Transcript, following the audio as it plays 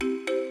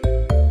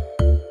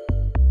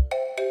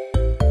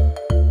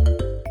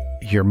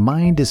Your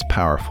mind is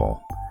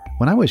powerful.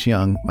 When I was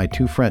young, my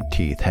two front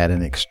teeth had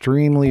an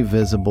extremely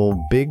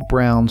visible, big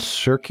brown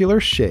circular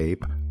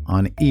shape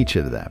on each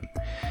of them.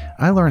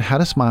 I learned how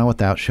to smile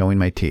without showing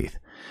my teeth.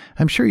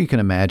 I'm sure you can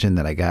imagine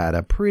that I got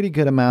a pretty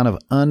good amount of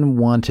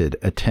unwanted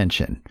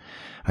attention.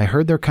 I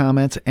heard their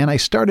comments and I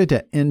started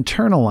to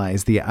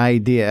internalize the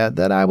idea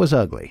that I was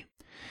ugly.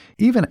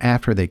 Even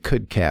after they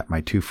could cap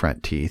my two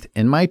front teeth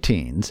in my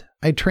teens,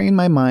 I trained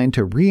my mind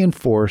to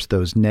reinforce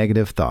those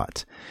negative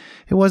thoughts.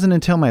 It wasn't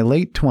until my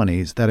late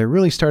 20s that I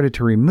really started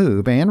to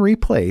remove and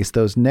replace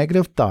those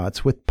negative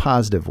thoughts with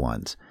positive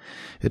ones.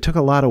 It took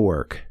a lot of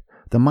work.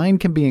 The mind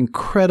can be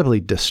incredibly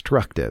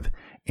destructive,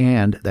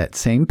 and that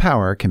same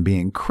power can be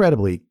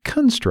incredibly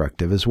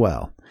constructive as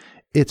well.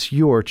 It's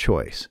your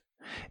choice.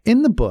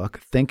 In the book,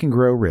 Think and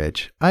Grow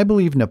Rich, I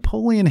believe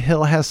Napoleon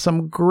Hill has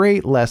some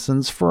great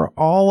lessons for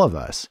all of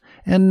us,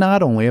 and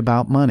not only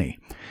about money.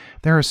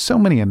 There are so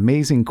many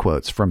amazing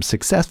quotes from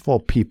successful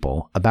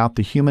people about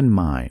the human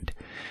mind.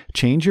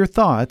 Change your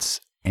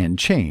thoughts and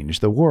change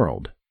the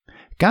world.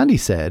 Gandhi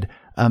said,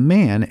 "A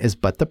man is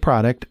but the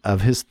product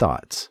of his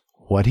thoughts.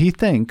 What he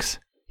thinks,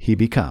 he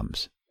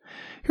becomes."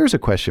 Here's a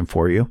question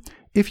for you.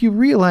 If you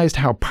realized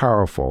how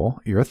powerful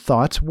your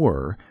thoughts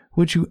were,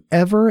 would you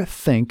ever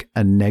think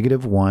a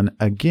negative one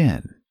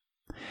again?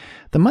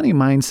 The money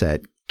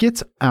mindset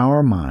gets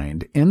our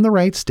mind in the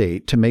right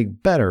state to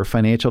make better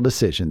financial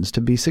decisions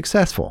to be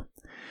successful.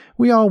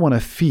 We all want to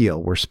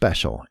feel we're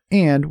special,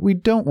 and we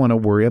don't want to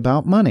worry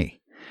about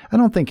money. I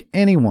don't think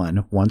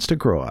anyone wants to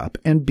grow up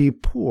and be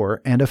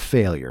poor and a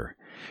failure.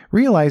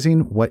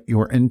 Realizing what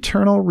your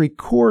internal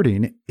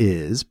recording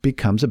is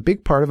becomes a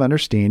big part of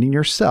understanding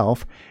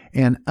yourself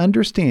and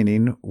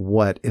understanding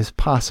what is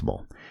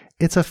possible.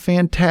 It's a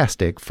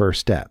fantastic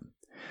first step.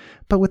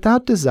 But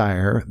without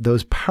desire,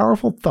 those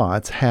powerful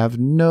thoughts have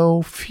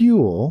no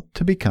fuel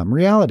to become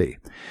reality.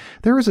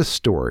 There is a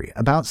story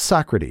about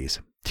Socrates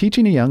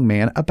teaching a young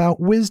man about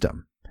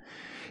wisdom.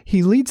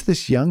 He leads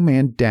this young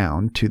man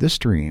down to the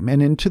stream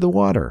and into the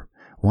water.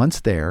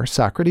 Once there,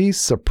 Socrates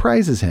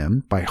surprises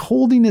him by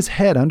holding his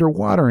head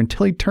underwater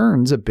until he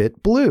turns a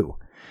bit blue.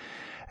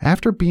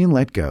 After being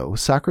let go,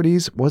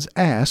 Socrates was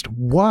asked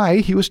why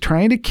he was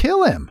trying to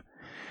kill him.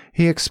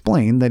 He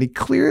explained that he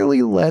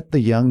clearly let the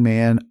young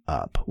man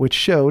up, which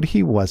showed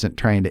he wasn't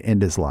trying to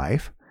end his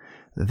life.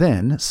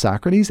 Then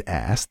Socrates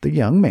asked the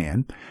young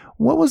man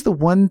what was the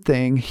one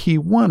thing he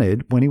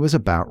wanted when he was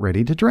about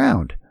ready to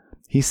drown.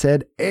 He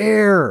said,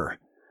 "Air."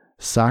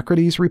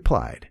 Socrates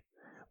replied,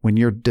 "When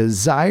your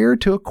desire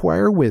to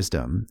acquire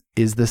wisdom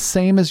is the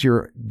same as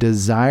your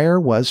desire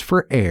was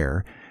for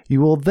air,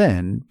 you will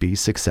then be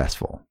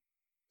successful."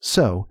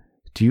 So,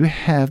 do you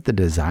have the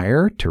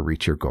desire to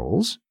reach your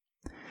goals?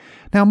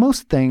 Now,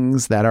 most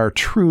things that are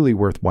truly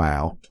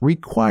worthwhile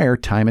require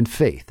time and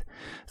faith.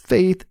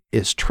 Faith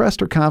is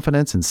trust or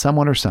confidence in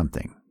someone or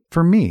something.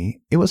 For me,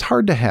 it was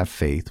hard to have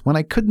faith when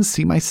I couldn't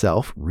see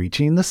myself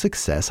reaching the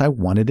success I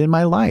wanted in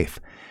my life.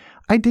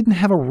 I didn't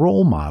have a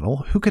role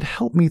model who could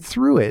help me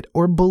through it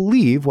or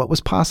believe what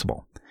was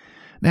possible.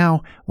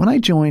 Now, when I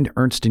joined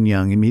Ernst &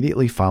 Young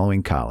immediately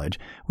following college,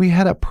 we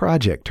had a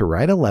project to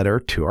write a letter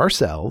to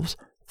ourselves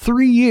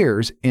 3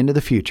 years into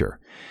the future.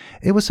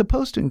 It was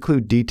supposed to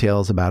include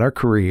details about our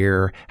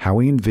career, how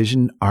we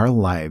envisioned our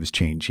lives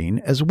changing,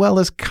 as well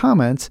as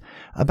comments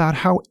about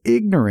how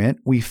ignorant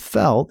we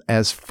felt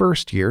as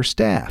first-year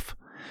staff.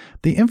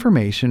 The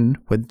information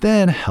would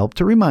then help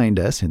to remind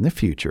us in the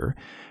future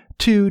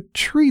to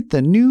treat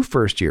the new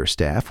first-year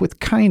staff with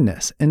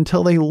kindness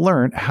until they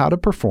learned how to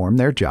perform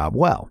their job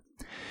well.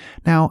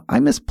 Now, I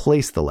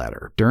misplaced the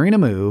letter during a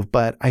move,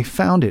 but I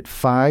found it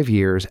 5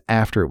 years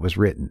after it was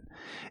written.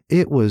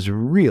 It was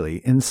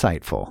really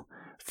insightful.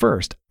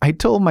 First, I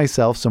told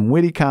myself some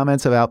witty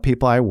comments about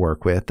people I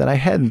work with that I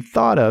hadn't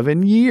thought of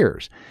in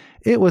years.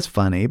 It was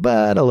funny,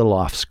 but a little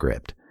off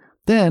script.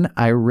 Then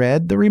I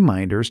read the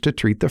reminders to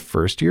treat the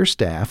first-year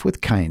staff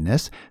with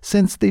kindness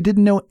since they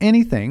didn't know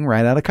anything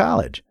right out of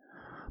college.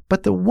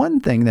 But the one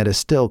thing that is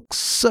still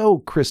so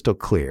crystal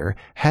clear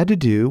had to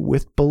do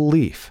with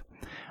belief.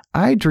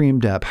 I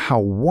dreamed up how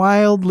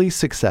wildly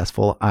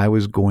successful I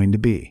was going to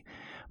be.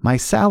 My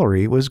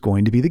salary was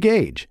going to be the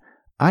gauge.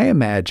 I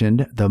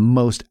imagined the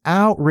most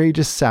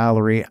outrageous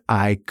salary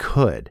I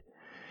could.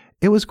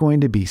 It was going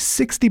to be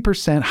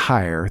 60%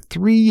 higher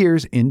 3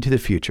 years into the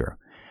future.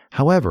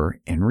 However,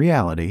 in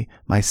reality,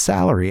 my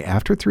salary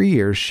after 3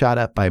 years shot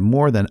up by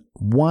more than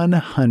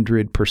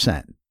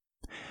 100%.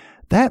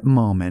 That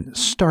moment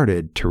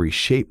started to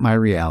reshape my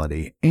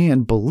reality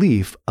and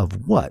belief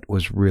of what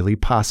was really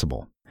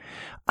possible.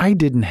 I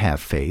didn't have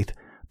faith,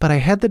 but I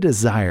had the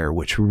desire,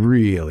 which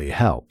really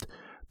helped.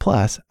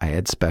 Plus, I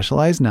had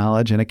specialized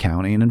knowledge in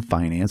accounting and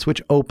finance,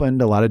 which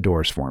opened a lot of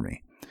doors for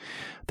me.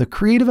 The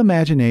creative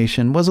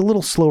imagination was a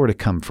little slower to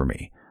come for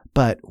me,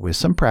 but with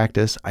some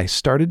practice, I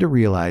started to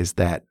realize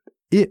that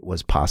it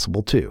was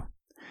possible too.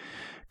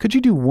 Could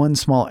you do one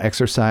small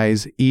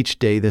exercise each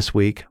day this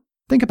week?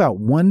 Think about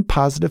one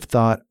positive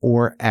thought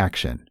or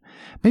action.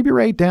 Maybe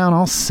write down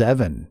all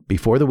 7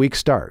 before the week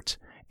starts,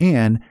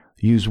 and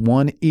use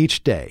one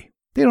each day.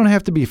 They don't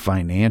have to be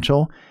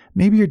financial.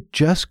 Maybe you're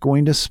just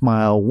going to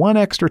smile one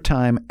extra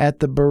time at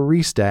the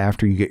barista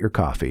after you get your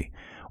coffee.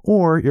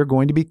 Or you're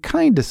going to be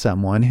kind to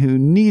someone who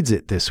needs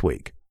it this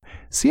week.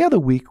 See how the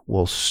week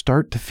will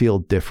start to feel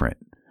different.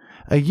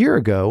 A year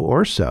ago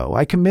or so,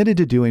 I committed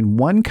to doing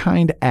one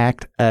kind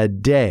act a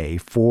day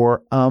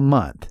for a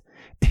month.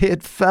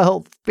 It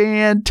felt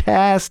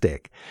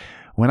fantastic.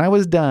 When I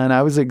was done,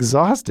 I was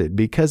exhausted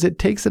because it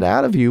takes it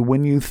out of you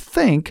when you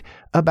think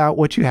about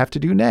what you have to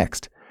do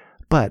next.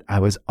 But I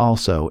was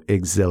also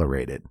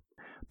exhilarated.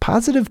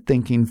 Positive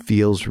thinking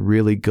feels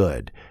really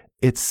good.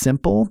 It's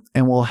simple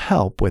and will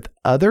help with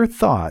other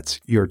thoughts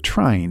you're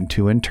trying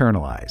to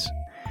internalize.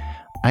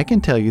 I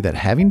can tell you that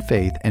having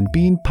faith and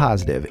being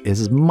positive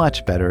is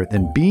much better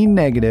than being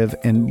negative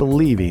and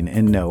believing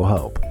in no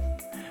hope.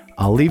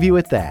 I'll leave you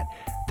with that.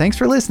 Thanks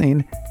for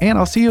listening, and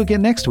I'll see you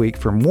again next week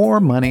for more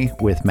Money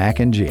with Mac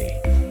and G.